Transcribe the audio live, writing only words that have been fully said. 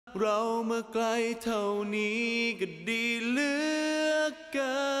เรามาไกลเท่านี้ก็ดีเหลือเ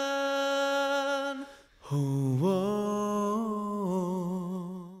กิน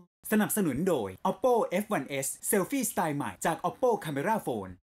สนับสนุนโดย Oppo F1s Selfie สไตล์ใหม่จาก Oppo Camera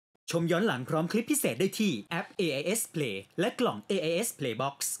Phone ชมย้อนหลังพร้อมคลิปพิเศษได้ที่แอป AIS Play และกล่อง AIS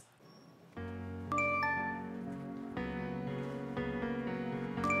Playbox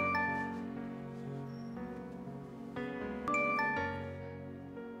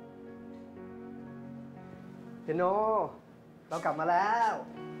เปียโนเรากลับมาแล้ว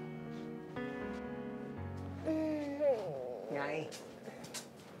ไง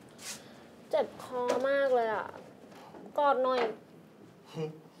เจ็บคอมากเลยอ่ะกอดหน่อย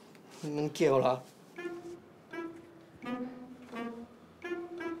มันเกี่ยวเหรอ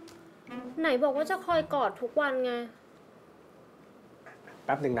ไหนบอกว่าจะคอยกอดทุกวันไงแ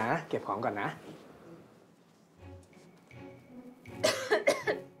ป๊บหนึ่งนะเก็บของก่อนนะ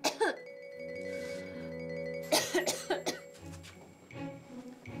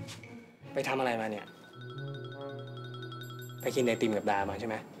ไปทำอะไรมาเนี่ยไปกินไอติมกับดามาใช่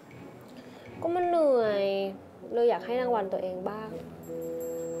ไหมก็มันเหนื่อยเลยอยากให้รางวัลตัวเองบ้าง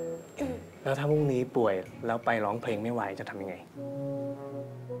แล้วถ้าพรุ่งนี้ป่วยแล้วไปร้องเพลงไม่ไหวจะทำยังไง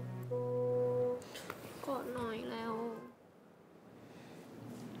กอดหน่อยแล้ว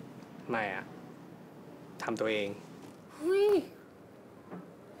ไม่อะทำตัวเองเฮ้ย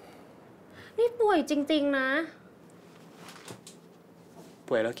นี่ป่วยจริงๆนะ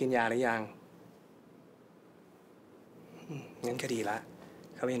ป่วยแล้วกินยาหรือยังงั้นก็ดีละ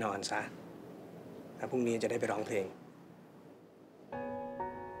เข้าไปนอนซะแล้วพรุ่งนี้จะได้ไปร้องเพลง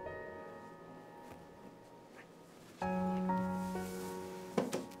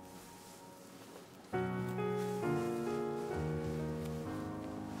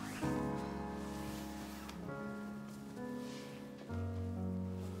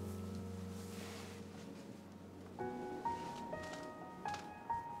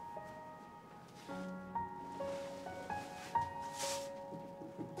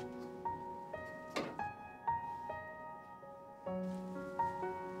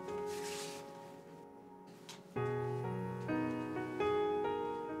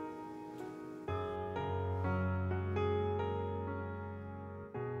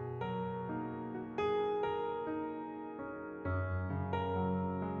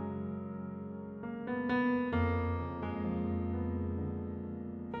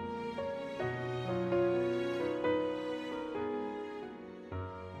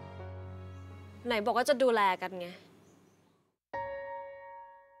ไหนบอกว่าจะดูแลกันไง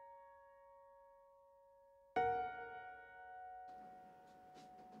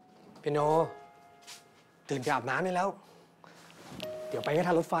เปียโนตื่นไปอาบน้ำได้แล้วเดี๋ยวไปไม่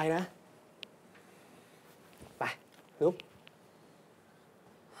ทันรถไฟนะไปลุก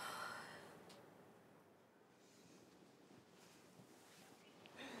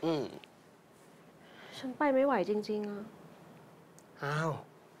ฉันไปไม่ไหวจริงๆอะอ้าว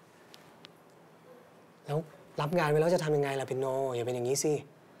แล้วรับงานไว้แล้วจะทำยังไงล่ะเปียโนอย่าเป็นอย่างนี้สิ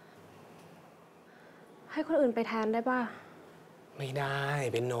ให้คนอื่นไปแทนได้ป่ะไม่ได้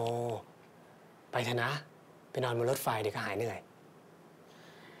เปียโนไปเถอะนะไปนอนบนรถไฟเดี๋ยวก็หายเหนื่อย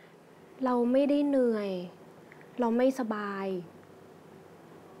เราไม่ได้เหนื่อยเราไม่สบาย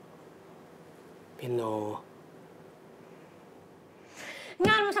เปียโนง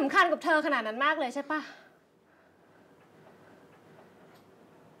านมันสำคัญกับเธอขนาดนั้นมากเลยใช่ป่ะ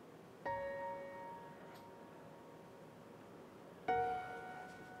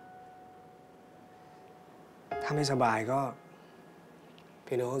ถ้าไม่สบายก็เ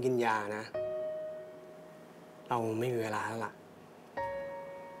ปียโนก็กินยานะเราไม่มีเวลาแล้วล่ะ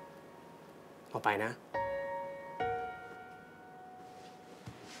ออกไปนะ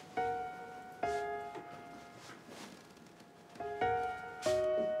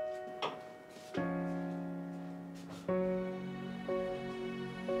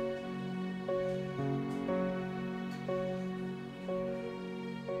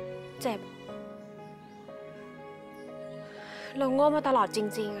เจ็บเราโง่มาตลอดจ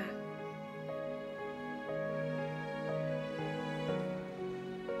ริงๆอะ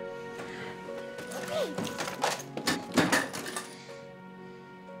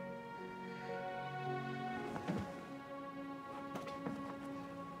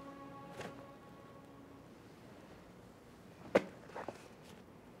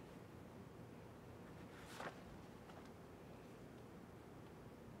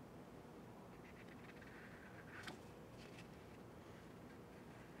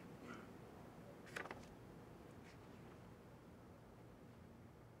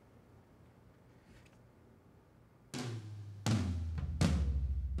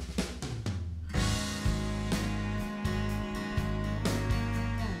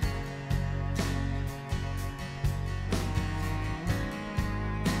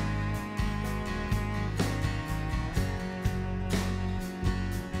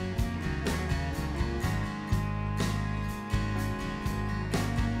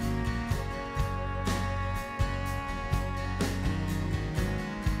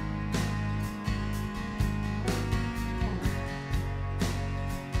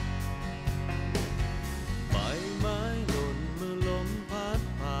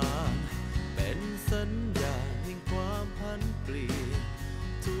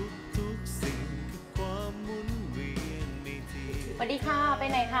ค่ะ ไป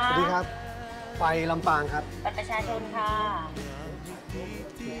ไหนคะ สวัสดีครับ ไปลำปางครับ บัตรประชาชนค่ะ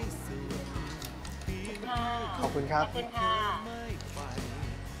ค่ะ ขอบคุณครับ ขอบคุณค่ะ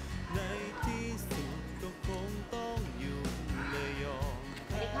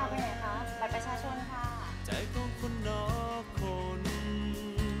สวัสดีค่ะ ไปไหนคะ บัตรประชาชนค่ะ ใจของคนนอกคน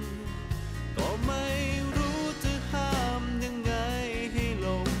ก็ไม่รู้จะห้ามยังไงให้ล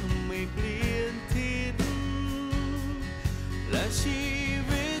มไม่เปลี่ยนทิศและชี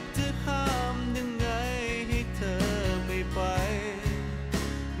วิตจะห้ามยังไงให้เธอไม่ไป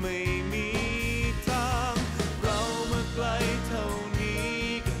ไม่มีทางเรามาไกลเท่านี้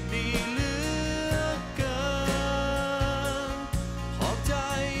ก็ดีเหลือเกินขอบใจ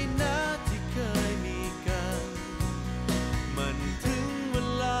นะที่เคยมีกันมันถึงเว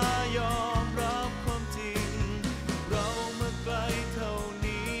ลายอมรับความจริงเรามาไกลเท่า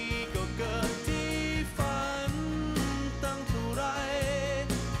นี้ก็เกิดที่ฝันตั้งเท่าไร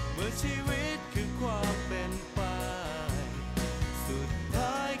เมื่อชีวิตคือความเป็นไปสุดท้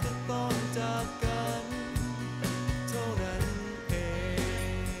ายก็ต้องจากกันเท่านั้นเอ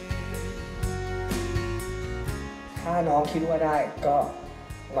ง ถ้าน้องคิดว่าได้ก็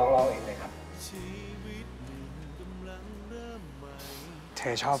น้องลองเองเลยครับ ชีวิตกำลังเริ่มใหม่ เธ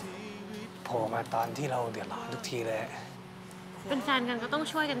อชอบโผล่มาตอนที่เราเดือดร้อนทุกทีเลย เป็นแฟนกันก็ต้อง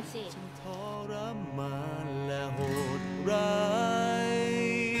ช่วยกันสิ ทรมานและโหดร้าย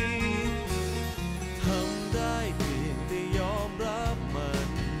ทำได้เพียงแต่ยอมรับมัน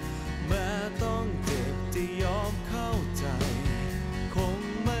แม้ต้องเจ็บจะยอมเข้าใจคง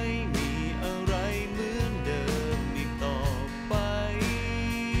ไม่มีอะไรเหมือนเดิมอีกต่อไป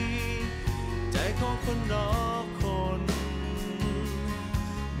ใจของคนนอกคน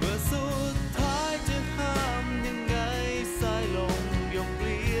เมื่อสุดท้ายจะห้ามยังไงสายลมย่อมเป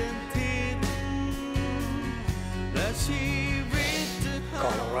ลี่ยนทิศและชีวิตจะห้าม ก่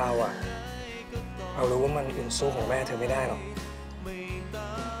อนของเราอะเรารู้ว่ามันอื่นสู้ของแม่เธอไม่ได้หรอก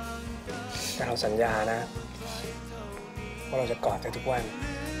แต่เราสัญญานะ ว่าเราจะกอดเธอทุกวัน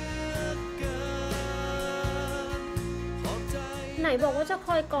ไหนบอกว่าจะค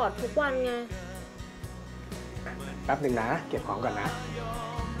อยกอดทุกวันไง แป๊บหนึ่งนะ เก็บของก่อนนะ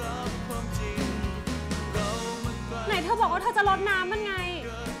ไหนเธอบอกว่าเธอจะรดน้ำมันไง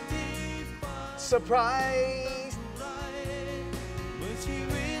เซอร์ไพรส์ เมื่อชี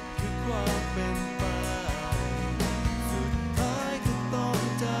วิตคือความเป็นไปสุดท้ายก็ต้อง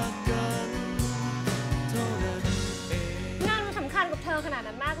จากกันเท่านั้นเอง งานมันสำคัญกับเธอขนาด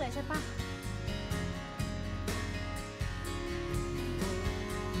นั้นมากเลยใช่ปะ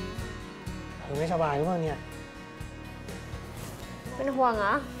เธอไม่สบายหรือเปล่าเนี่ย เป็นห่วงเหร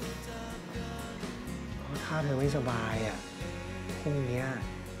อ ถ้าเธอไม่สบายอ่ะพรุ่งนี้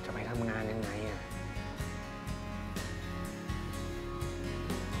จะไปทำงานยังไงอ่ะ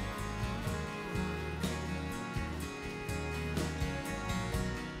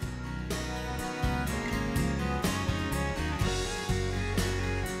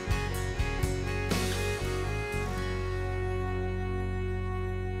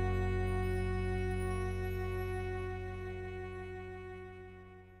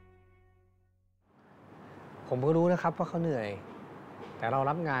ผมก็รู้นะครับว่าเขาเหนื่อย แต่เรา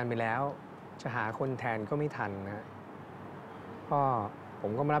รับงานไปแล้ว จะหาคนแทนก็ไม่ทันนะก็ผ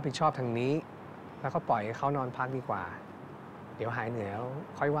มก็มารับผิดชอบทางนี้ แล้วก็ปล่อยให้เขานอนพักดีกว่า เดี๋ยวหายเหนื่อยแล้ว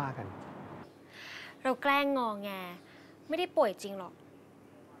ค่อยว่ากัน เราแกล้งงอแง ไม่ได้ป่วยจริงหรอก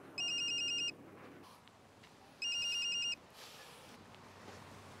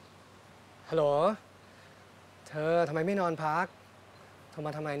ฮัลโหล เธอทำไมไม่นอนพัก โทรม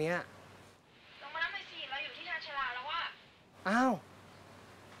าทำไมเนี่ย ลงมารับหน่อยสิ เราอยู่ที่ชานชาลาแล้วว่า อ้าว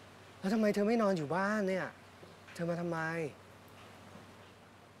แล้วทำไมเธอไม่นอนอยู่บ้านเนี่ย เธอมาทำไม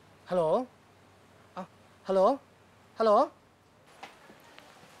ฮัลโหลเอ้าฮัลโหล ฮัลโหล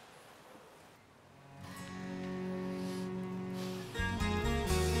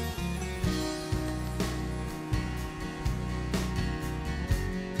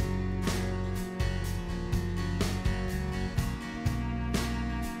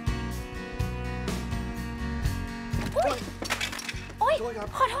โอ๊ย โทษครับ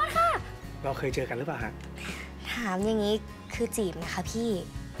ขอโทษค่ะ เราเคยเจอกันหรือเปล่าฮะ ถามอย่างนี้คือจีบนะคะพี่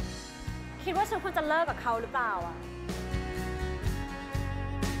คิดว่าฉันควรจะเลิกกับเขาหรือเปล่าอ่ะ